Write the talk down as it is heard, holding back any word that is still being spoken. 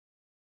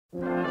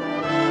This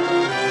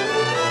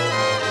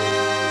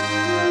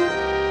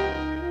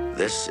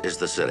is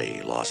the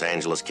city, Los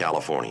Angeles,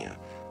 California.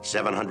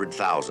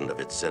 700,000 of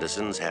its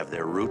citizens have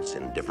their roots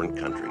in different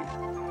countries.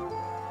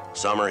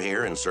 Some are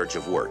here in search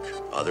of work,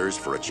 others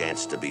for a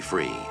chance to be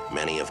free.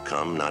 Many have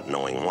come not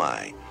knowing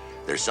why.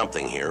 There's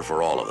something here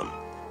for all of them.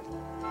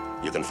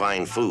 You can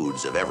find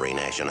foods of every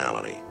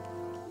nationality.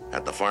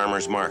 At the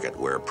farmer's market,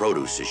 where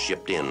produce is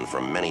shipped in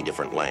from many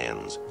different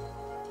lands.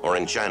 Or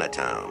in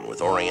Chinatown,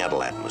 with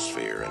oriental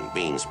atmosphere and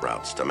bean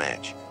sprouts to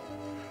match.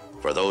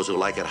 For those who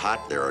like it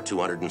hot, there are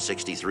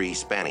 263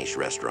 Spanish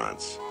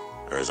restaurants.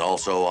 There is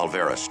also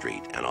Olvera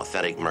Street, an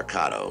authentic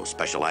mercado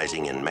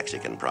specializing in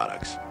Mexican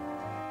products.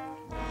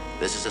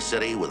 This is a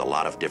city with a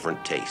lot of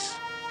different tastes.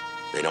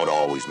 They don't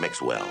always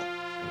mix well.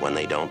 When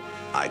they don't,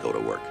 I go to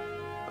work.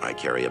 I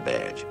carry a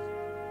badge.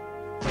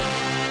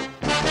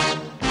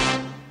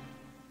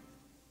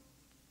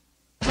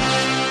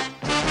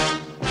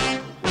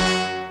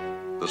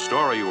 The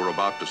story you are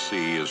about to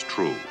see is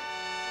true.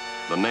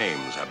 The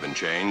names have been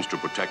changed to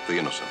protect the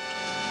innocent.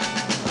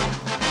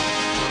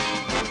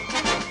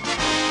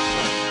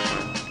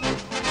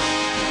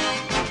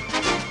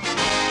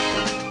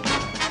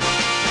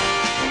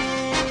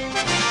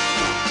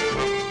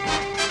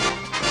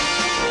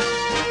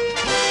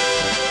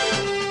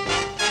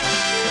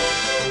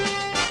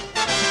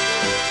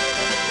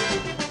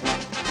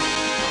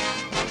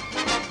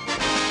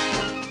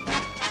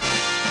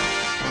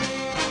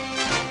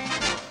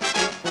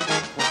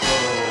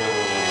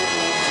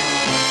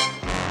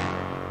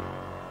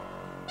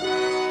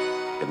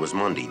 It was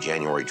Monday,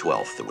 January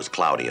 12th. It was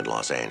cloudy in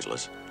Los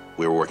Angeles.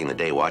 We were working the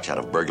day watch out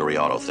of Burglary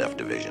Auto Theft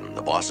Division.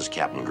 The boss is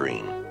Captain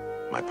Green.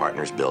 My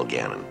partner's Bill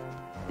Gannon.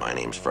 My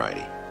name's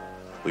Friday.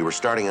 We were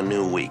starting a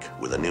new week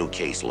with a new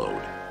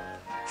caseload.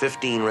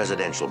 15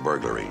 residential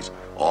burglaries.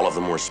 All of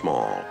them were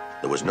small.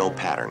 There was no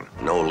pattern,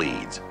 no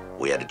leads.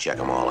 We had to check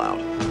them all out.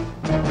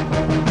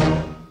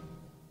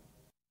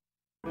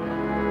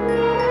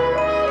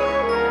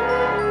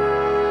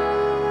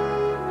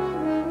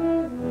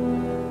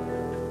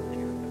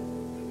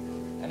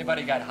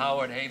 Anybody got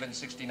Howard Haven,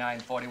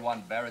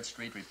 6941 Barrett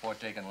Street, report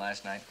taken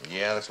last night?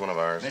 Yeah, that's one of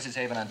ours. Mrs.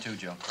 Haven on 2,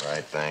 Joe.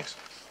 Right, thanks.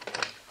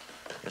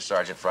 Miss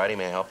Sergeant Friday,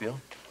 may I help you?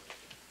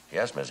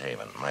 Yes, Miss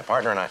Haven. My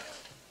partner and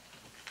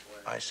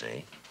I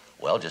see.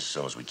 Well, just as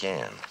soon as we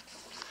can.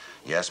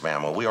 Yes,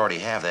 ma'am. Well, we already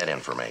have that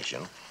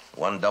information.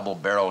 1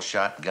 double-barrel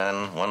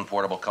shotgun, 1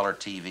 portable color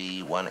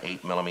TV, 1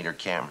 8mm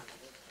camera.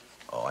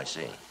 Oh, I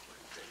see.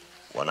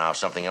 Well, now, if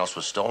something else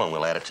was stolen,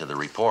 we'll add it to the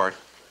report.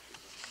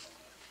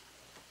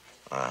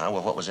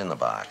 Well, what was in the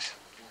box?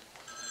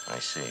 I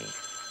see.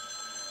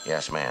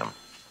 Yes, ma'am.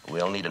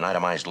 We'll need an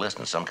itemized list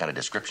and some kind of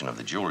description of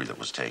the jewelry that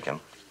was taken.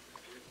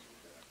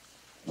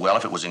 Well,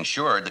 if it was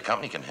insured, the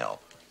company can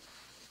help.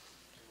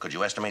 Could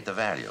you estimate the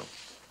value?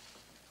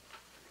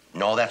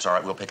 No, that's all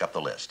right. We'll pick up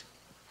the list.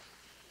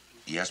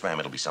 Yes, ma'am.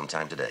 It'll be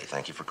sometime today.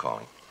 Thank you for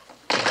calling.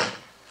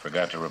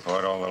 Forgot to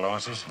report all the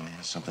losses? Yeah,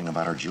 something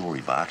about her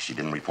jewelry box. She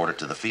didn't report it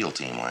to the field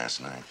team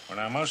last night. Well,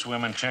 now, most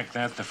women check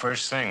that the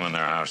first thing when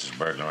their house is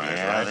burglarized,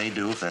 Yeah, right? they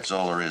do, if that's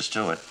all there is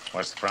to it.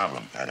 What's the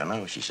problem? I don't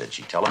know. She said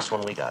she'd tell us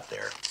when we got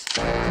there.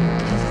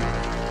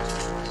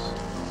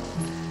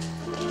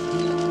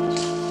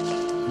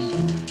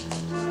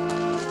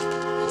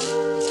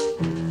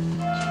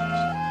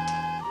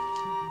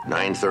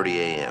 9:30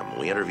 a.m.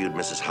 We interviewed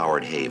Mrs.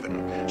 Howard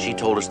Haven. She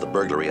told us the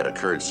burglary had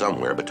occurred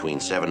somewhere between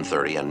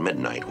 7:30 and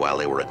midnight while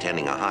they were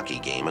attending a hockey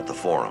game at the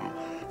Forum.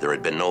 There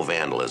had been no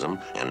vandalism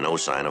and no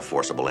sign of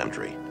forcible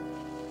entry.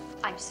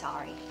 I'm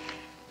sorry.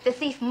 The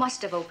thief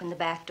must have opened the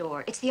back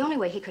door. It's the only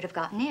way he could have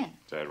gotten in.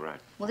 Is that right?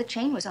 Well, the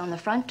chain was on the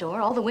front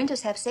door. All the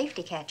windows have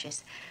safety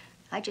catches.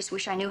 I just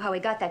wish I knew how he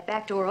got that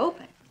back door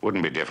open.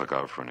 Wouldn't be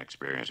difficult for an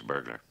experienced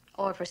burglar.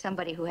 Or for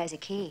somebody who has a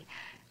key.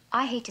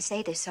 I hate to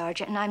say this,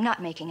 Sergeant, and I'm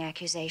not making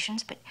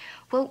accusations, but,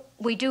 well,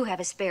 we do have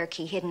a spare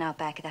key hidden out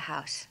back of the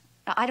house.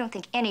 Now, I don't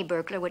think any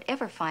burglar would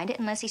ever find it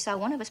unless he saw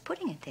one of us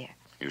putting it there.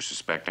 You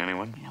suspect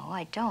anyone? No,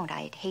 I don't.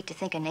 I'd hate to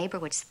think a neighbor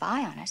would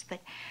spy on us, but,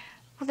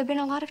 well, there have been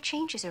a lot of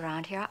changes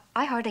around here.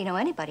 I hardly know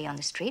anybody on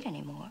the street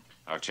anymore.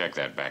 I'll check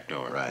that back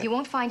door. Right. You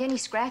won't find any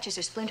scratches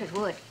or splintered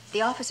wood.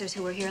 The officers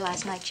who were here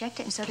last night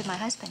checked it, and so did my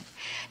husband.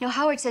 No,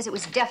 Howard says it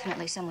was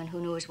definitely someone who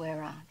knew his way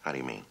around. How do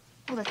you mean?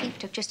 Well, the thief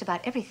took just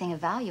about everything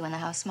of value in the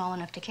house small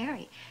enough to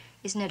carry.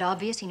 Isn't it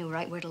obvious he knew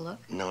right where to look?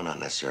 No, not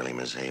necessarily,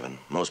 Miss Haven.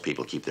 Most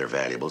people keep their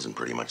valuables in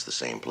pretty much the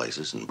same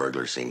places, and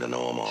burglars seem to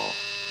know them all.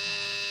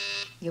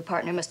 Your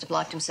partner must have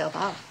locked himself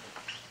out.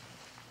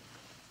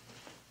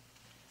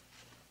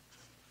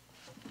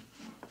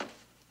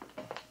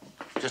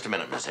 Just a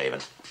minute, Miss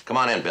Haven. Come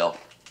on in, Bill.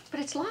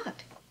 But it's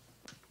locked.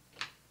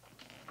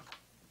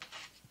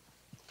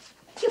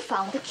 You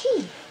found the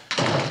key.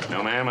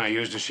 No, ma'am, I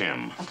used a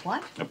shim. A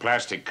what? A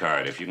plastic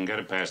card. If you can get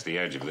it past the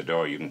edge of the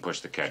door, you can push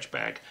the catch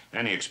back.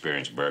 Any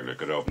experienced burglar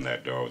could open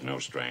that door with no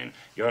strain.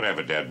 You ought to have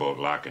a deadbolt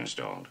lock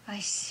installed. I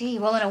see.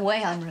 Well, in a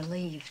way, I'm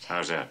relieved.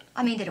 How's that?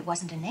 I mean that it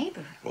wasn't a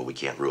neighbor. Well, we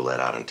can't rule that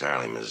out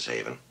entirely, Mrs.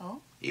 Haven. Oh?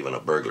 Even a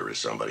burglar is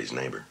somebody's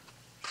neighbor.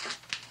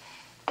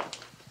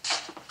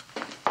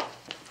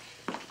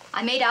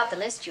 I made out the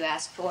list you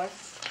asked for.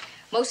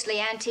 Mostly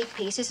antique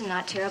pieces and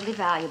not terribly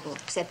valuable,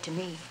 except to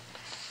me.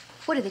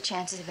 What are the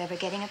chances of ever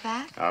getting it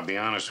back? I'll be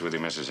honest with you,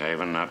 Mrs.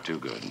 Haven, not too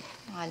good.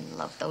 I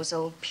love those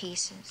old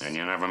pieces. And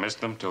you never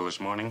missed them till this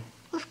morning?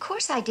 Well, of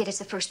course I did. It's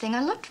the first thing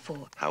I looked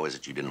for. How is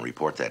it you didn't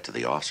report that to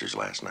the officers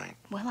last night?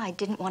 Well, I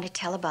didn't want to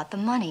tell about the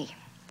money.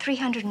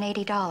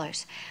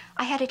 $380.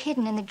 I had it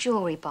hidden in the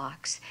jewelry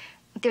box.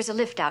 There's a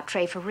lift-out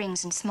tray for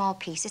rings and small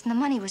pieces, and the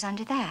money was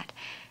under that.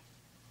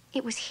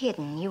 It was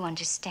hidden, you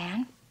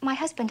understand. My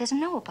husband doesn't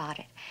know about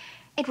it.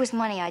 It was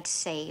money I'd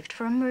saved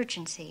for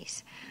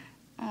emergencies.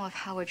 Oh, if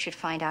Howard should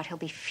find out, he'll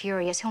be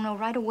furious. He'll know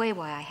right away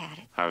why I had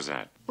it. How's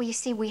that? Well, you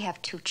see, we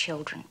have 2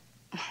 children.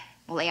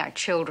 Well, they aren't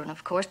children,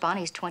 of course.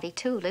 Bonnie's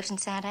 22, lives in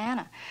Santa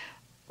Ana.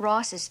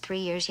 Ross is 3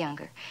 years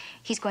younger.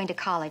 He's going to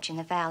college in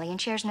the Valley and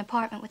shares an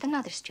apartment with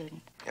another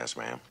student. Yes,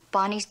 ma'am.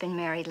 Bonnie's been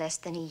married less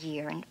than a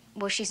year, and,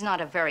 well, she's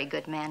not a very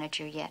good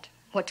manager yet.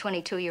 What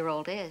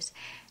 22-year-old is.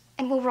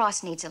 And, well,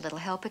 Ross needs a little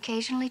help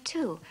occasionally,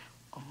 too.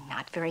 Oh,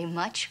 not very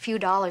much. A few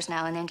dollars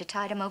now and then to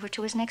tide him over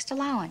to his next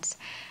allowance.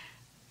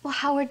 Well,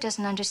 Howard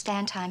doesn't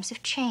understand times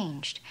have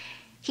changed.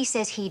 He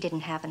says he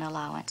didn't have an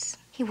allowance.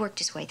 He worked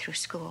his way through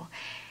school.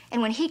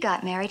 And when he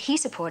got married, he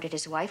supported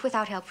his wife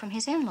without help from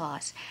his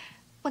in-laws.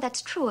 Well,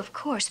 that's true, of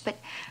course, but,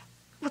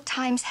 well,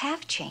 times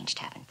have changed,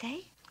 haven't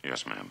they?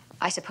 Yes, ma'am.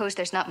 I suppose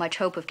there's not much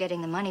hope of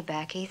getting the money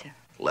back either.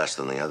 Less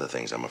than the other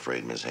things, I'm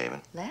afraid, Miss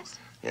Haven. Less?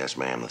 Yes,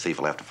 ma'am. The thief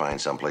will have to find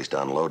someplace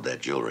to unload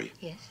that jewelry.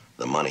 Yes.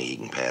 The money he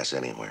can pass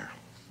anywhere.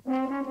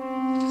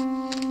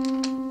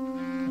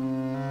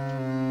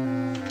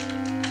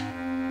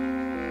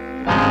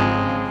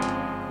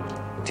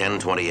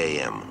 10:20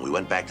 a.m. We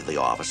went back to the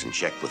office and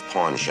checked with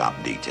pawn shop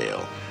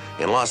detail.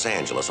 In Los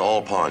Angeles,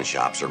 all pawn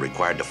shops are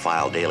required to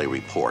file daily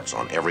reports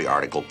on every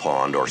article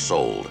pawned or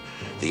sold.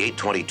 The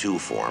 822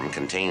 form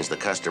contains the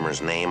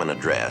customer's name and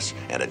address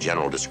and a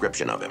general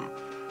description of him.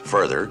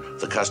 Further,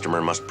 the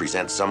customer must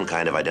present some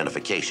kind of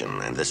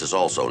identification, and this is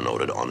also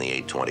noted on the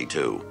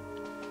 822.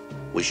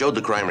 We showed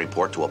the crime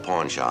report to a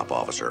pawn shop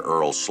officer,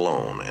 Earl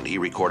Sloan, and he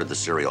recorded the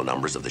serial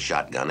numbers of the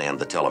shotgun and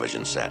the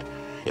television set.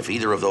 If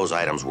either of those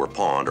items were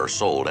pawned or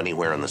sold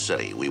anywhere in the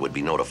city, we would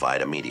be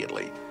notified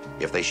immediately.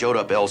 If they showed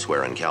up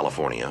elsewhere in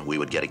California, we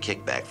would get a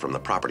kickback from the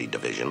property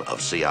division of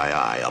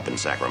CII up in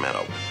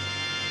Sacramento.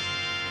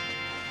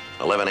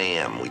 11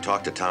 a.m., we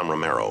talked to Tom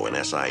Romero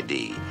in SID.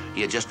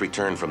 He had just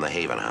returned from the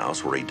Haven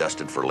house where he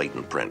dusted for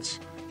latent prints.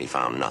 He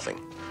found nothing.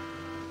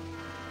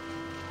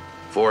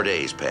 4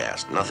 days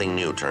passed. Nothing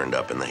new turned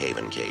up in the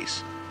Haven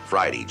case.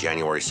 Friday,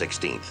 January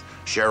 16th,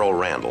 Cheryl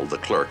Randall, the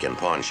clerk in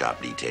pawn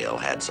shop detail,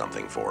 had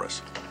something for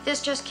us.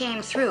 This just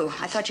came through.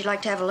 I thought you'd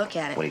like to have a look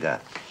at it. What do you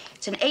got?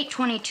 It's an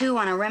 822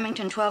 on a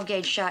Remington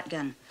 12-gauge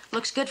shotgun.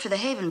 Looks good for the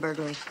Haven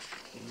burglary.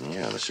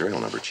 Yeah, the serial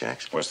number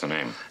checks. What's the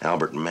name?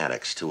 Albert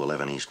Maddox,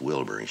 211 East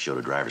Wilbur. He showed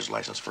a driver's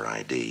license for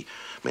ID.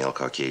 Male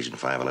Caucasian,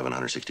 5'11",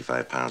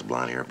 165 pounds,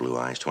 blonde hair, blue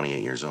eyes,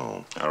 28 years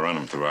old. I'll run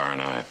him through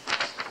R&I.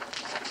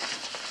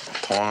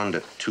 Pawned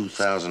at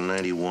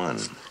 2091.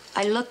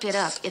 I looked it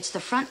up. It's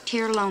the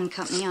Frontier Loan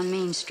Company on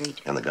Main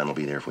Street. And the gun will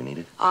be there if we need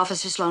it?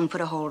 Officer Sloan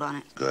put a hold on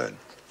it. Good.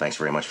 Thanks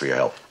very much for your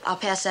help. I'll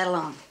pass that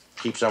along.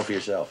 Keep some for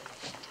yourself.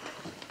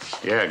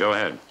 Yeah, go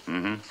ahead.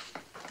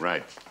 Mm-hmm.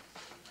 Right.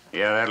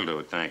 Yeah, that'll do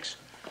it, thanks.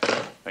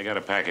 They got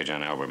a package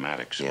on Albert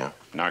Maddox. Yeah?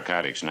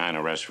 Narcotics, 9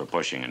 arrests for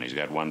pushing, and he's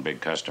got one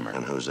big customer.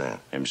 And who's that?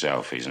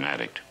 Himself. He's an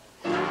addict.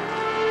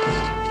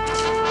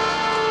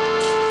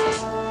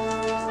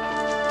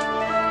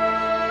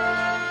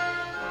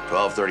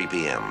 12:30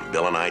 p.m.,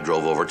 Bill and I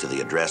drove over to the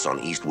address on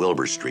East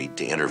Wilbur Street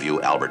to interview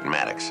Albert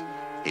Maddox.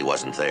 He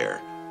wasn't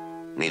there.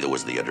 Neither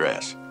was the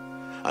address.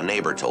 A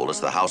neighbor told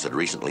us the house had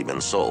recently been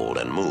sold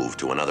and moved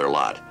to another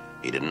lot.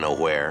 He didn't know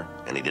where,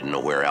 and he didn't know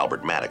where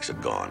Albert Maddox had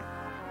gone.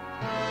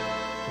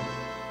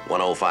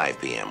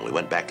 1:05 p.m., we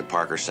went back to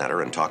Parker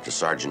Center and talked to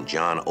Sergeant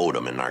John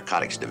Odom in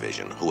Narcotics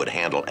Division, who had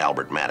handled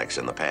Albert Maddox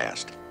in the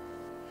past.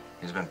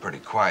 He's been pretty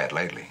quiet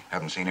lately.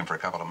 Haven't seen him for a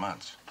couple of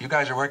months. You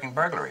guys are working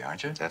burglary,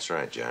 aren't you? That's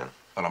right, John.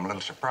 Well, I'm a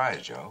little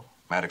surprised, Joe.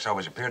 Maddox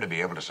always appeared to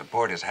be able to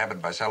support his habit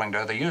by selling to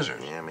other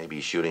users. Yeah, maybe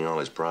he's shooting all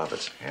his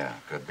profits. Yeah,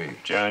 could be.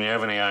 John, you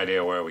have any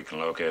idea where we can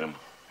locate him?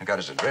 I got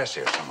his address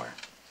here somewhere.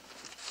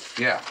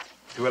 Yeah,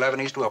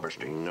 211 East Wilbur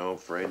Street. No,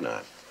 afraid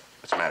not.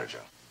 What's the matter, Joe?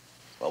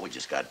 Well, we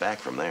just got back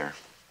from there.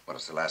 Well,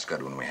 it's the last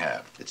good one we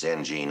have. It's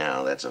NG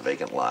now. That's a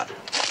vacant lot.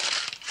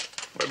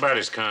 What about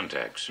his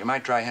contacts? You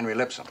might try Henry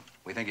Lipsum.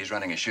 We think he's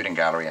running a shooting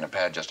gallery in a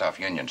pad just off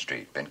Union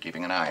Street. Been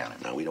keeping an eye on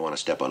him. Now, we don't want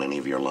to step on any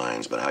of your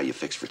lines, but how you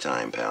fix for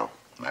time, pal?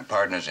 My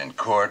partner's in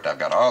court. I've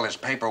got all his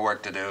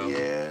paperwork to do.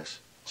 Yes.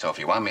 So if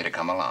you want me to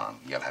come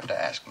along, you'll have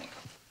to ask me.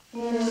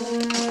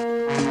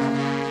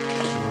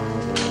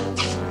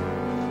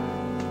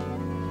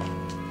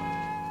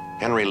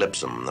 Henry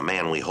Lipsum, the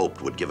man we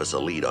hoped would give us a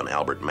lead on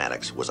Albert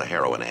Maddox, was a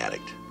heroin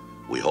addict.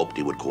 We hoped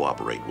he would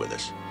cooperate with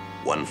us.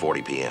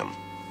 1:40 p.m.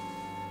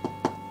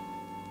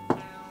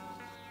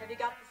 Have you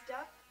got the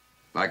stuff?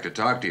 Like to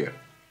talk to you.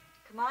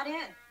 Come on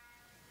in.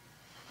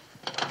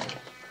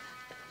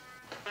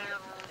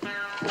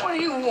 What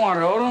do you want,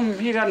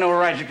 Odom? You got no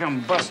right to come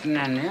busting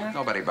in here.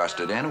 Nobody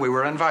busted in. We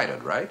were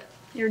invited, right?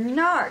 You're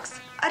narcs.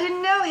 I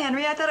didn't know,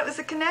 Henry. I thought it was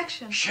a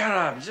connection. Shut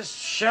up. Just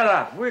shut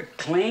up. We're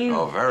clean.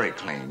 Oh, very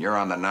clean. You're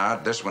on the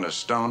nod. This one is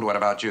stoned. What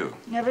about you?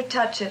 Never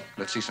touch it.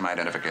 Let's see some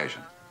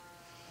identification.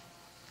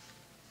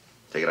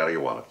 Take it out of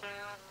your wallet.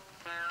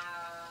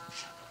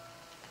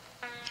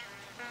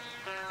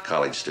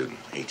 College student,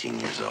 18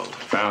 years old.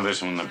 Found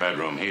this one in the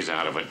bedroom. He's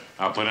out of it.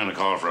 I'll put in a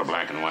call for a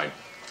black and white.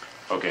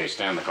 Okay,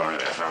 stand in the corner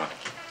there, fella.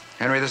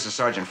 Henry, this is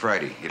Sergeant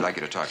Friday. He'd like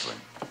you to talk to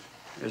him.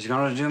 Is it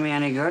going to do me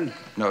any good?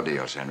 No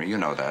deals, Henry. You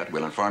know that.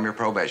 We'll inform your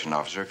probation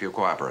officer if you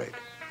cooperate.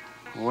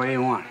 What do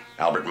you want?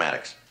 Albert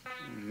Maddox.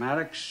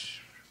 Maddox?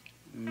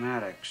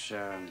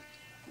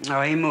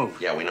 Oh, he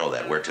moved. Yeah, we know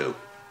that. Where to?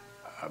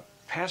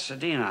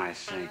 Pasadena, I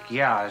think.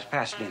 Yeah, it's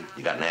Pasadena.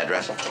 You got an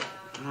address?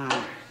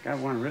 Got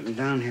one written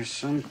down here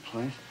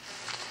someplace.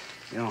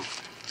 Yeah.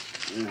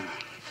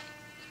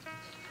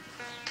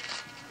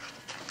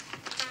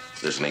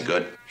 This any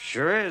good?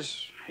 Sure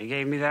is. He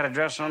gave me that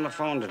address on the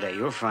phone today.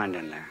 You'll find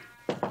in there.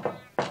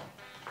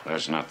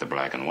 That's not the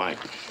black and white.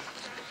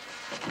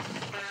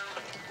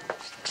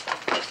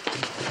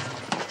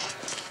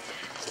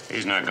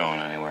 He's not going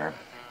anywhere.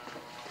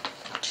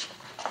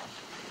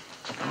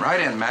 Come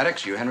right in,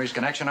 Maddox. You Henry's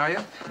connection, are you?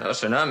 No,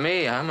 sir, not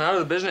me. I'm out of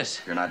the business.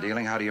 If you're not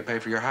dealing, how do you pay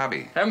for your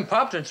hobby? Haven't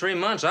popped in 3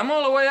 months. I'm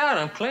all the way out.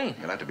 I'm clean.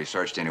 You'll have to be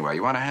searched anyway.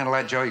 You want to handle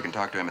that, Joe? You can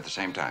talk to him at the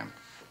same time.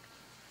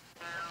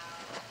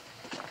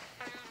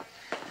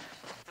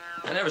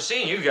 I never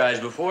seen you guys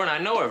before, and I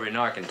know every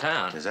narc in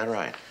town. Is that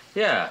right?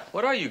 Yeah.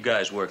 What are you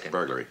guys working?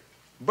 Burglary.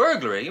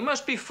 Burglary? You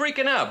must be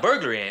freaking out.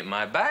 Burglary ain't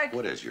my bag.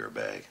 What is your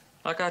bag?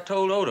 Like I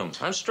told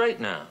Odom, I'm straight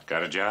now.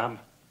 Got a job?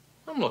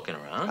 I'm looking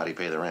around. How do you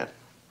pay the rent?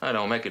 I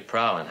don't make it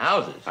prowling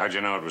houses. How'd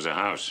you know it was a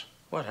house?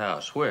 What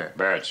house? Where?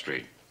 Barrett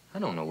Street. I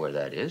don't know where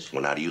that is.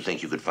 Well, now, do you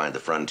think you could find the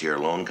Frontier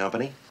Loan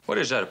Company? What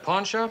is that, a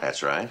pawn shop?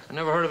 That's right. I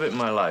never heard of it in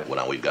my life. Well,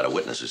 now, we've got a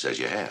witness who says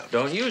you have.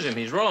 Don't use him.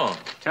 He's wrong.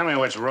 Tell me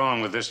what's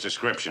wrong with this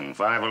description.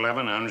 5'11",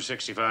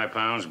 165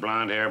 pounds,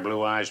 blonde hair,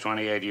 blue eyes,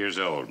 28 years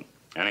old.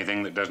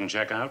 Anything that doesn't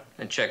check out?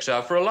 It checks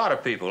out for a lot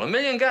of people. 1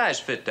 million guys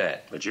fit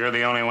that. But you're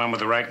the only one with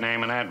the right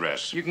name and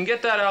address. You can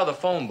get that out of the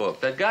phone book.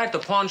 That guy at the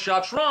pawn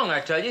shop's wrong, I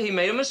tell you. He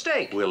made a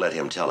mistake. We'll let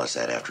him tell us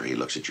that after he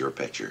looks at your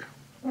picture.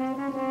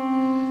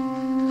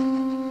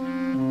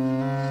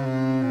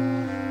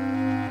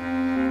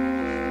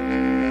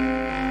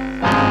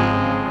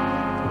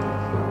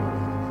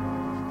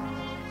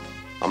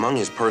 Among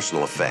his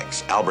personal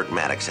effects, Albert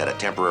Maddox had a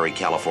temporary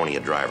California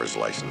driver's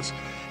license.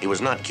 He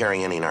was not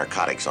carrying any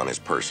narcotics on his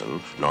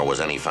person, nor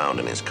was any found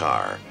in his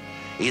car.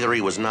 Either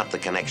he was not the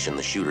connection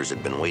the shooters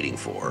had been waiting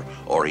for,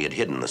 or he had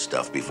hidden the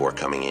stuff before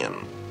coming in.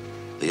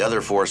 The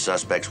other 4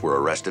 suspects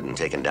were arrested and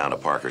taken down to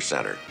Parker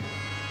Center.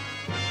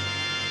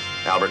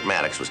 Albert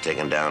Maddox was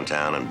taken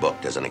downtown and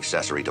booked as an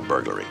accessory to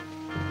burglary.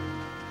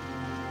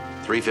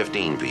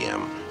 3:15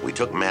 p.m., we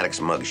took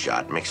Maddox's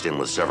mugshot, mixed in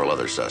with several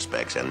other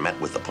suspects, and met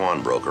with the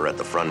pawnbroker at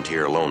the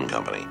Frontier Loan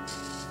Company.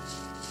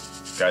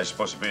 Guy's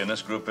supposed to be in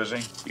this group, is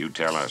he? You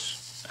tell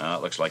us.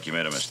 It looks like you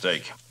made a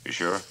mistake. You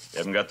sure? You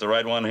haven't got the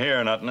right one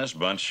here, not in this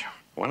bunch.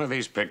 One of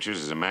these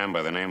pictures is a man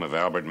by the name of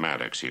Albert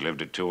Maddox. He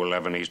lived at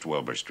 211 East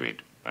Wilbur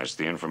Street. That's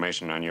the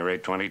information on your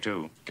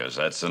 822. Because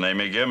that's the name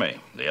he give me.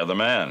 The other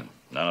man.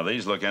 None of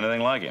these look anything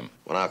like him.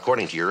 Well, now,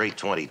 according to your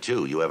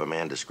 822, you have a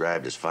man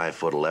described as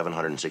 5'11",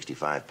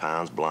 165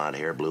 pounds, blonde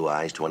hair, blue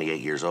eyes, 28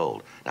 years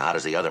old. Now, how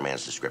does the other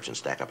man's description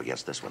stack up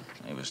against this one?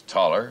 He was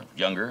taller,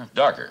 younger,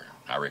 darker.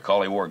 I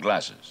recall he wore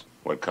glasses.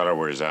 What color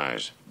were his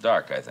eyes?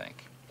 Dark, I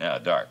think. Yeah,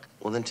 dark.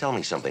 Well, then tell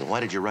me something.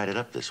 Why did you write it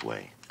up this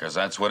way? Because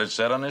that's what it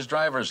said on his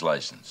driver's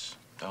license.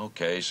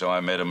 Okay, so I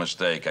made a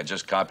mistake. I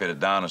just copied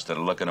it down instead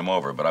of looking him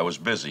over, but I was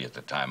busy at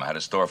the time. I had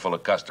a store full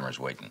of customers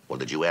waiting. Well,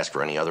 did you ask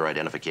for any other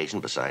identification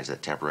besides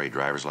that temporary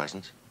driver's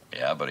license?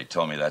 Yeah, but he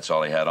told me that's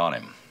all he had on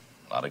him.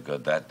 A lot of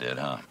good that did,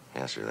 huh?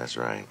 Yes, sir, that's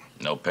right.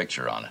 No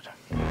picture on it.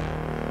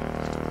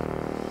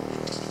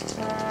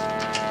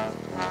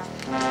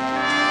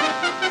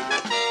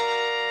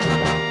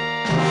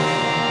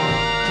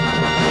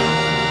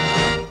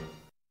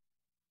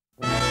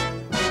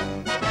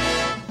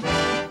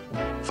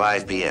 At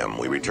 5 p.m.,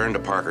 we returned to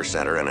Parker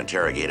Center and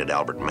interrogated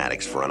Albert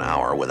Maddox for an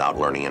hour without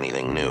learning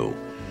anything new.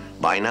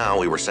 By now,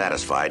 we were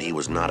satisfied he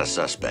was not a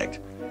suspect.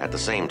 At the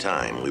same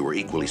time, we were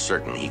equally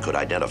certain he could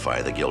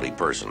identify the guilty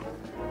person.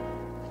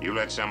 You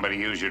let somebody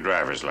use your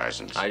driver's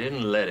license. I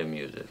didn't let him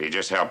use it. He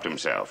just helped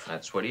himself.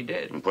 That's what he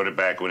did. And put it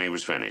back when he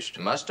was finished.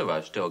 Must have.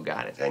 I've still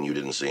got it. And you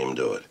didn't see him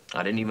do it?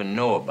 I didn't even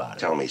know about it.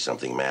 Tell me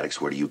something,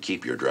 Maddox. Where do you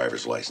keep your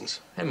driver's license?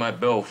 In my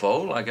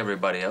billfold, like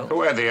everybody else.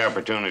 Who had the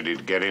opportunity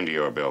to get into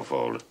your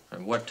billfold?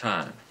 At what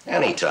time?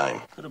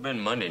 Anytime. Could have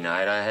been Monday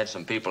night. I had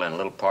some people in a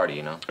little party,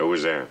 you know. Who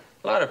was there?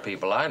 A lot of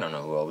people. I don't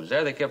know who all was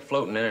there. They kept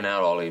floating in and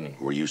out all evening.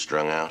 Were you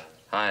strung out?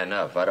 High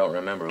enough. I don't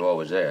remember who all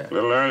was there. A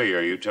little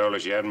earlier, you told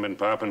us you hadn't been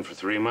popping for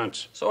 3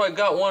 months. So I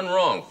got one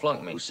wrong.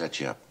 Flunked me. Who set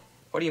you up?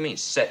 What do you mean,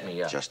 set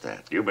me up? Just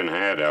that. You've been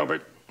had,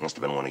 Albert. Must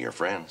have been one of your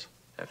friends.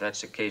 If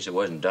that's the case, it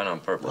wasn't done on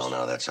purpose. Well,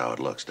 now that's how it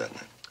looks, doesn't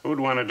it? Who'd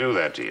want to do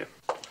that to you?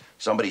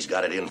 Somebody's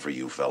got it in for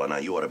you, fella. Now,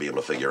 you ought to be able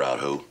to figure out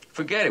who.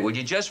 Forget it. Would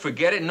you just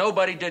forget it?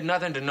 Nobody did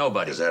nothing to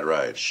nobody. Is that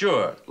right?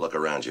 Sure. Look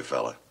around you,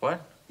 fella.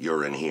 What?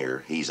 You're in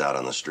here. He's out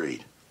on the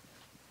street.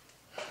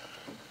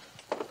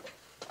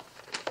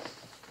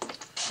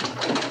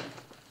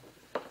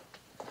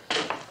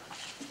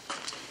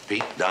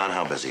 Pete, Don,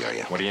 how busy are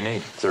you? What do you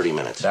need? 30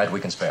 minutes. That we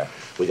can spare.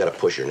 We got a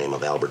pusher named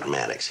of Albert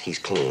Maddox. He's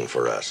clean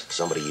for us.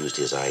 Somebody used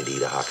his ID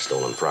to hawk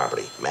stolen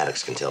property.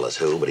 Maddox can tell us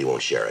who, but he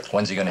won't share it.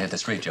 When's he gonna hit the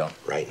street, Joe?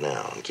 Right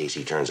now. In case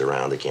he turns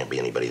around, there can't be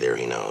anybody there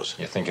he knows.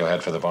 You think he'll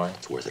head for the barn?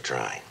 It's worth a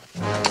try.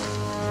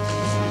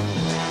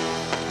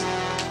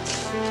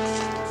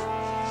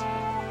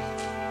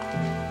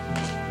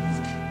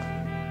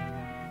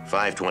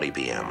 "5:20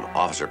 p.m.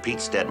 Officer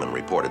Pete Stedman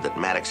reported that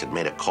Maddox had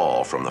made a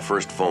call from the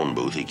first phone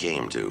booth he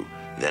came to.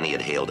 Then he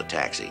had hailed a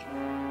taxi.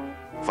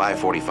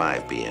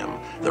 5:45 p.m.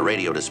 The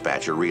radio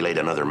dispatcher relayed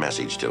another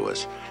message to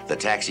us. The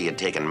taxi had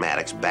taken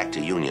Maddox back to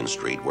Union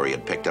Street, where he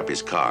had picked up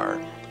his car.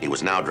 He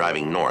was now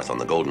driving north on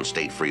the Golden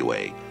State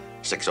Freeway.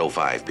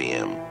 6:05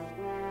 p.m.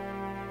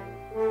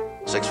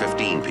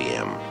 6:15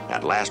 p.m.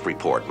 At last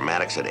report,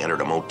 Maddox had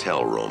entered a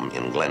motel room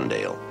in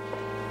Glendale.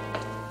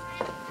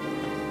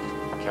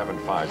 Cabin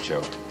 5,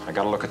 Joe. I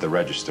got to look at the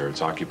register.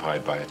 It's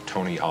occupied by a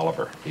Tony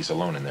Oliver. He's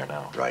alone in there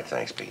now. Right,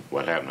 thanks, Pete.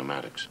 What happened to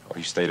Maddox? Well,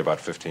 he stayed about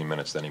 15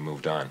 minutes, then he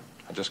moved on.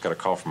 I just got a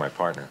call from my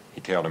partner.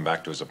 He tailed him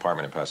back to his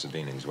apartment in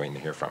Pasadena. He's waiting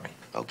to hear from me.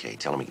 Okay,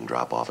 tell him he can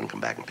drop off and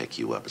come back and pick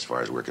you up. As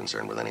far as we're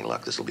concerned, with any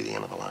luck, this will be the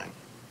end of the line.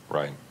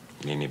 Right.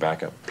 You need any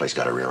backup? Place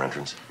got a rear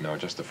entrance? No,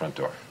 just the front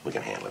door. We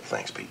can handle it.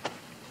 Thanks, Pete.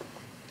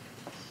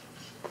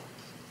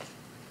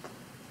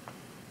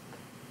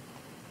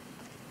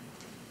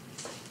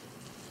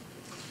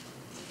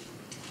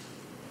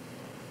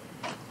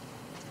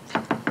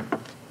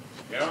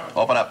 Yeah?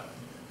 Open up.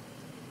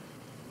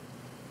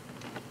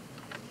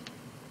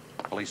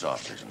 Police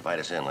officers, invite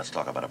us in. Let's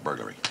talk about a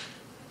burglary.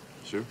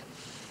 Sure.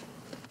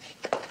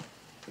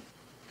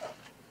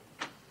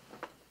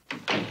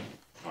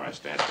 All right,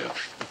 stand still.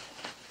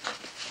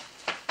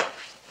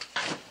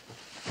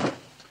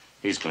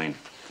 He's clean.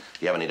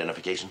 You have any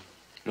identification?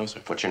 No,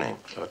 sir. What's your name?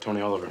 Tony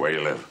Oliver. Where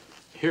you live?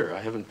 Here.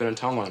 I haven't been in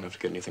town long enough to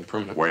get anything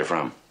permanent. Where you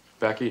from?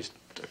 Back east.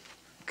 Can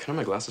I have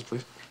my glasses,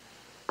 please?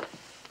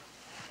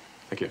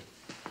 Thank you.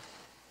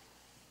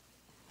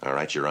 All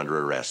right, you're under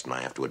arrest, and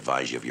I have to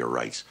advise you of your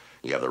rights.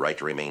 You have the right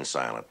to remain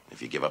silent. If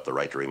you give up the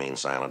right to remain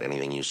silent,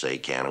 anything you say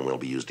can and will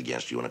be used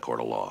against you in a court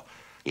of law.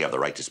 You have the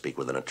right to speak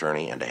with an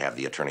attorney and to have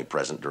the attorney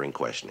present during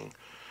questioning.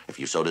 If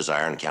you so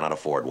desire and cannot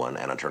afford one,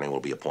 an attorney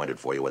will be appointed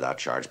for you without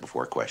charge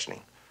before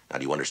questioning. Now,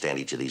 do you understand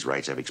each of these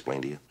rights I've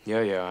explained to you?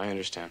 Yeah, I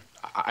understand.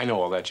 I know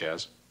all that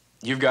jazz.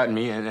 You've got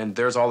me, and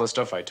there's all the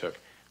stuff I took.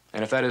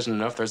 And if that isn't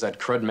enough, there's that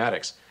crud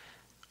Maddox.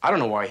 I don't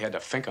know why he had to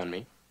fink on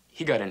me.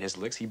 He got in his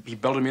licks. He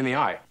belted me in the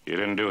eye. You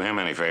didn't do him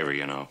any favor,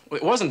 you know.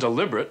 It wasn't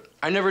deliberate.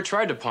 I never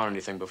tried to pawn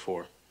anything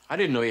before. I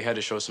didn't know you had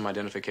to show some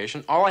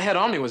identification. All I had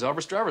on me was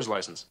Albert's driver's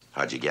license.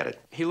 How'd you get it?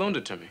 He loaned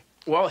it to me.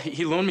 Well,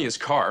 he loaned me his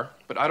car,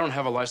 but I don't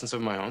have a license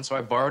of my own, so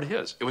I borrowed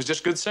his. It was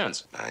just good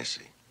sense. I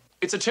see.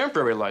 It's a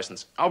temporary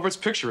license. Albert's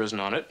picture isn't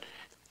on it.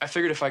 I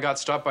figured if I got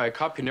stopped by a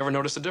cop, he'd never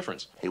notice the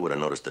difference. He would have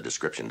noticed the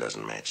description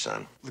doesn't match,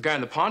 son. The guy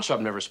in the pawn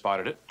shop never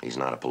spotted it. He's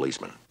not a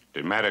policeman.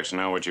 Did Maddox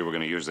know what you were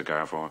going to use the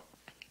car for?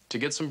 To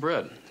get some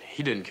bread.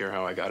 He didn't care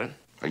how I got it.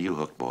 Are you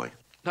hooked, boy?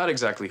 Not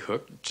exactly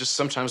hooked. Just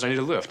sometimes I need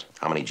a lift.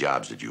 How many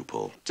jobs did you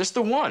pull? Just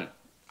the one.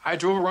 I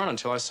drove around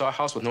until I saw a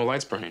house with no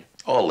lights burning.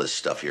 All this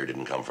stuff here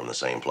didn't come from the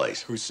same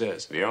place. Who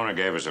says? The owner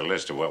gave us a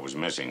list of what was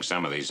missing.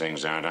 Some of these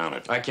things aren't on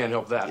it. I can't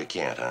help that. You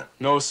can't, huh?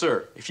 No,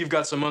 sir. If you've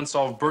got some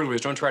unsolved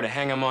burglaries, don't try to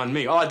hang them on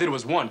me. All I did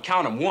was one.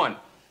 Count them, one.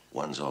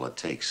 One's all it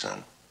takes,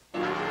 son.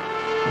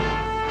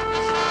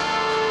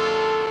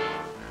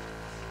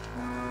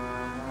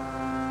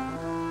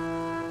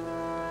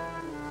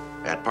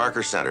 At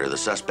Parker Center, the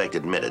suspect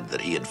admitted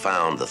that he had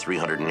found the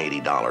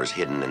 $380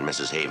 hidden in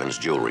Mrs. Haven's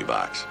jewelry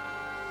box.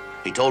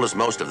 He told us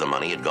most of the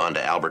money had gone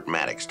to Albert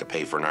Maddox to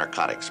pay for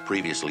narcotics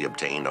previously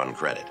obtained on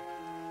credit.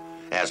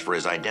 As for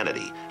his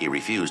identity, he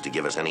refused to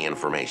give us any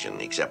information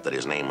except that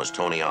his name was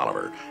Tony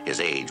Oliver, his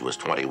age was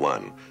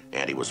 21,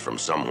 and he was from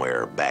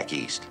somewhere back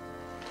east.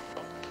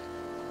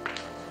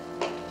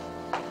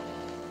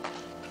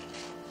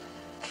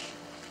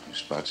 You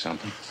spot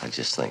something? I was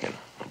just thinking.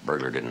 The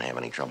burglar didn't have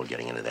any trouble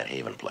getting into that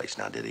Haven place,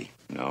 now did he?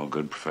 No,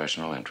 good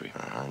professional entry.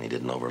 And he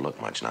didn't overlook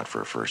much, not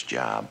for a first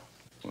job.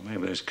 Well,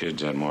 maybe this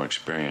kid's had more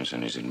experience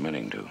than he's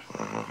admitting to.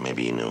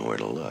 Maybe he knew where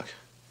to look.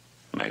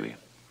 Maybe.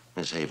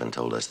 Miss Haven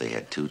told us they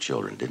had 2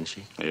 children, didn't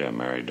she? Yeah, a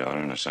married daughter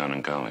and a son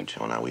in college.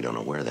 Well, now we don't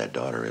know where that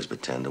daughter is,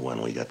 but 10 to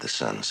 1, we got the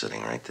son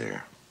sitting right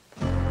there.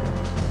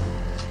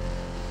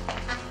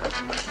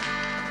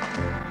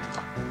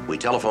 We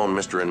telephoned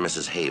Mr. and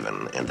Mrs.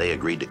 Haven, and they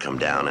agreed to come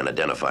down and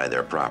identify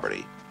their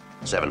property.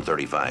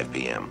 7:35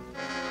 p.m.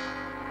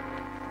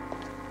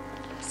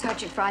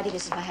 Sergeant Friday,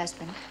 this is my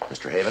husband.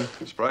 Mr. Haven?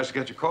 I'm surprised to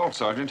get your call,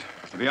 Sergeant.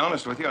 To be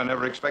honest with you, I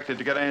never expected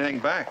to get anything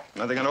back.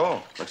 Nothing at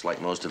all. Looks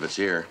like most of it's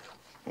here.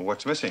 Well,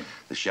 what's missing?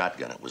 The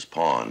shotgun. It was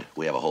pawned.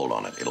 We have a hold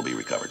on it. It'll be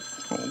recovered.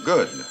 Oh,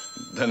 good.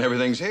 Then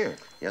everything's here.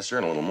 Yes, sir,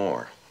 and a little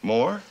more.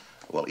 More?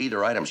 Well,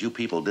 either items you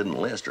people didn't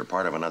list or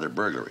part of another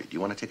burglary. Do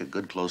you want to take a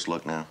good close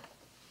look now?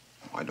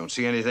 I don't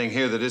see anything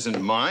here that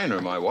isn't mine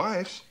or my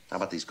wife's. How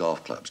about these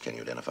golf clubs? Can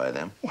you identify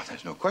them? Well,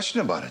 there's no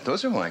question about it.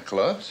 Those are my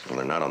clubs. Well,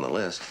 they're not on the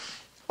list.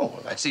 Oh,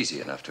 well, that's easy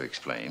enough to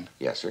explain.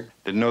 Yes, sir.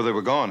 Didn't know they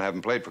were gone.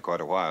 Haven't played for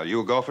quite a while. You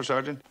a golfer,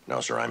 Sergeant?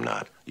 No, sir, I'm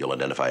not. You'll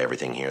identify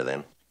everything here,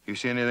 then? You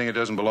see anything that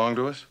doesn't belong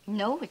to us?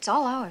 No, it's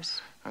all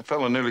ours. That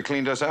fellow nearly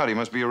cleaned us out. He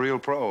must be a real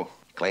pro.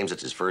 Claims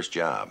it's his first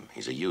job.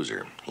 He's a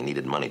user. He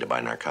needed money to buy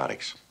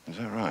narcotics. Is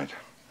that right?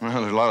 Well,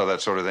 there's a lot of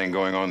that sort of thing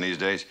going on these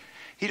days.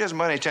 He doesn't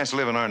by any chance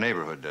live in our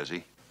neighborhood, does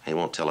he? He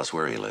won't tell us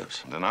where he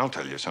lives. Then I'll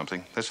tell you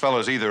something. This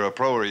fellow's either a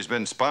pro or he's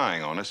been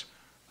spying on us.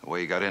 The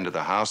way he got into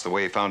the house, the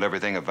way he found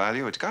everything of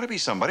value, it's got to be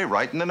somebody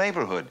right in the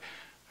neighborhood.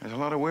 There's a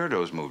lot of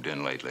weirdos moved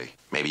in lately.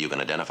 Maybe you can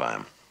identify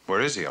him.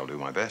 Where is he? I'll do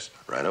my best.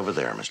 Right over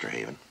there, Mr.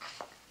 Haven.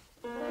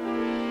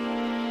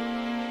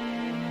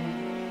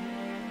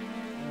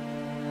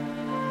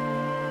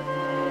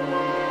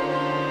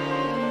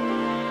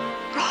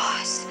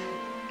 Ross!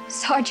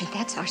 Sergeant,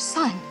 that's our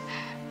son.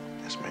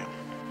 Yes, ma'am.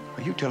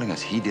 Are you telling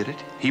us he did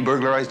it? He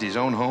burglarized his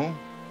own home?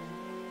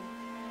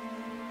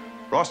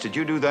 Ross, did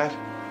you do that?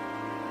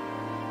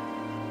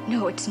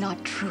 No, it's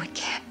not true. It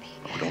can't be.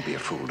 Oh, don't be a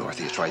fool,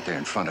 Dorothy. It's right there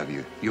in front of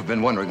you. You've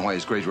been wondering why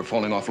his grades were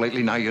falling off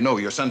lately. Now you know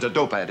your son's a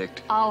dope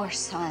addict. Our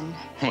son.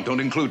 Oh, don't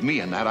include me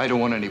in that. I don't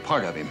want any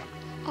part of him.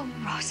 Oh,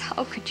 Ross,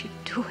 how could you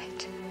do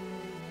it?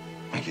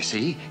 Well, you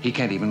see, he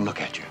can't even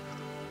look at you.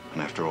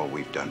 And after all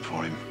we've done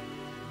for him.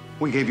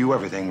 We gave you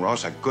everything,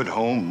 Ross. A good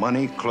home,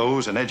 money,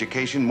 clothes, and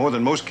education, more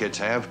than most kids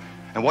have.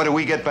 And what do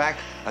we get back?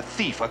 A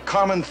thief, a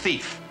common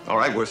thief. All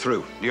right, we're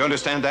through. Do you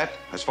understand that?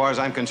 As far as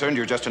I'm concerned,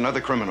 you're just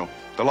another criminal.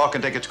 The law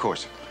can take its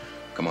course.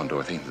 Come on,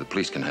 Dorothy. The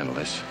police can handle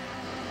this.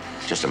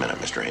 Just a minute,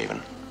 Mr.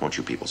 Haven. Won't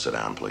you people sit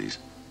down, please?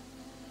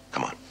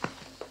 Come on.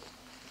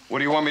 What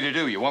do you want me to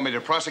do? You want me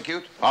to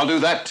prosecute? I'll do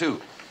that,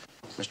 too.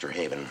 Mr.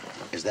 Haven,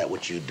 is that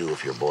what you'd do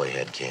if your boy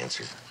had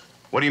cancer?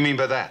 What do you mean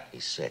by that?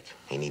 He's sick.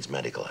 He needs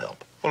medical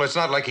help. Well, it's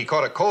not like he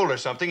caught a cold or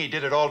something. He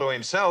did it all to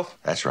himself.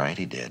 That's right,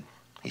 he did.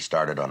 He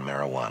started on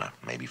marijuana,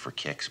 maybe for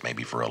kicks,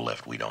 maybe for a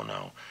lift, we don't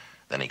know.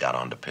 Then he got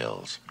onto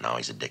pills. Now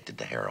he's addicted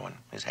to heroin.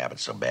 His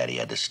habit's so bad he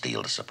had to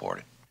steal to support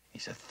it.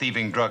 He's a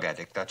thieving drug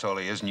addict, that's all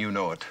he is, and you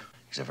know it.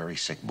 He's a very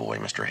sick boy,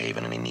 Mr.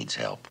 Haven, and he needs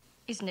help.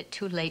 Isn't it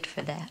too late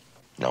for that?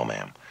 No,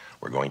 ma'am.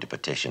 We're going to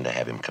petition to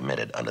have him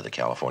committed under the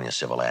California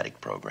Civil Addict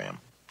Program.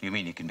 You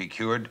mean he can be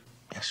cured?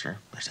 Yes, sir.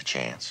 There's a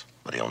chance,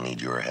 but he'll need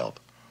your help.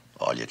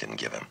 All you can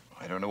give him.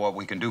 I don't know what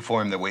we can do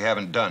for him that we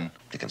haven't done.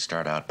 You can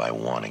start out by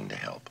wanting to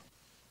help.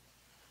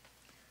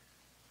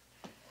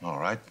 All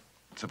right.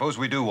 Suppose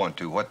we do want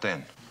to. What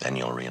then? Then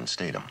you'll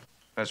reinstate him.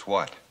 That's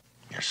what?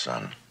 Your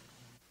son.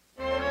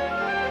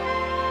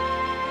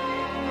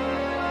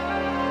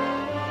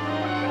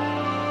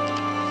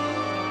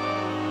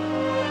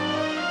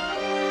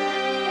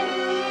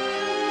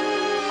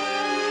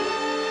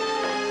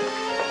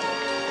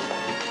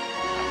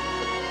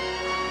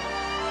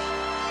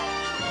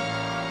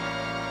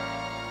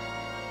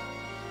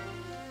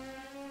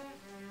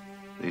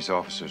 These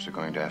officers are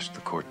going to ask the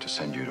court to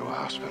send you to a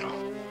hospital.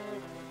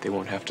 They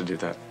won't have to do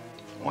that.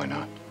 Why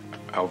not?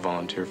 I'll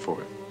volunteer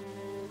for it.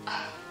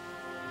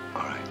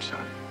 All right,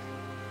 son.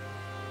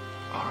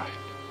 All right.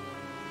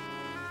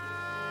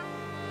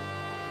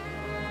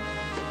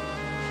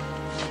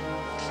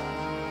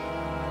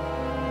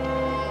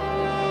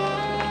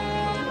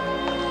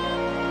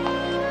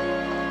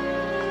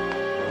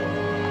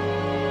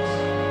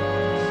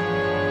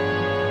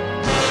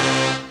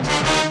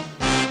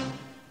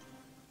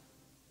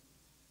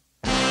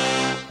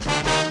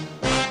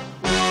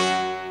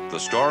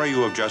 The story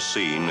you have just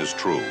seen is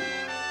true.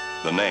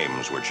 The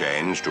names were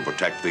changed to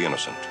protect the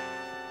innocent.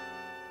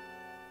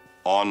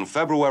 On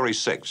February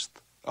 6th,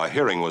 a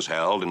hearing was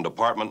held in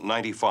Department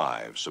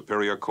 95,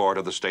 Superior Court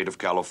of the State of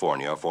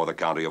California for the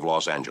County of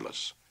Los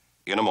Angeles.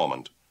 In a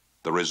moment,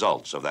 the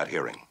results of that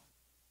hearing.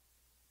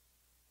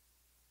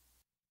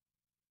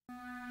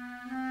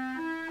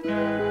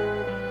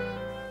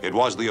 It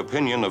was the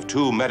opinion of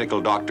 2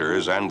 medical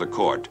doctors and the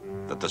court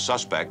that the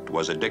suspect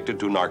was addicted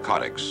to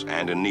narcotics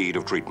and in need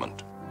of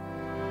treatment.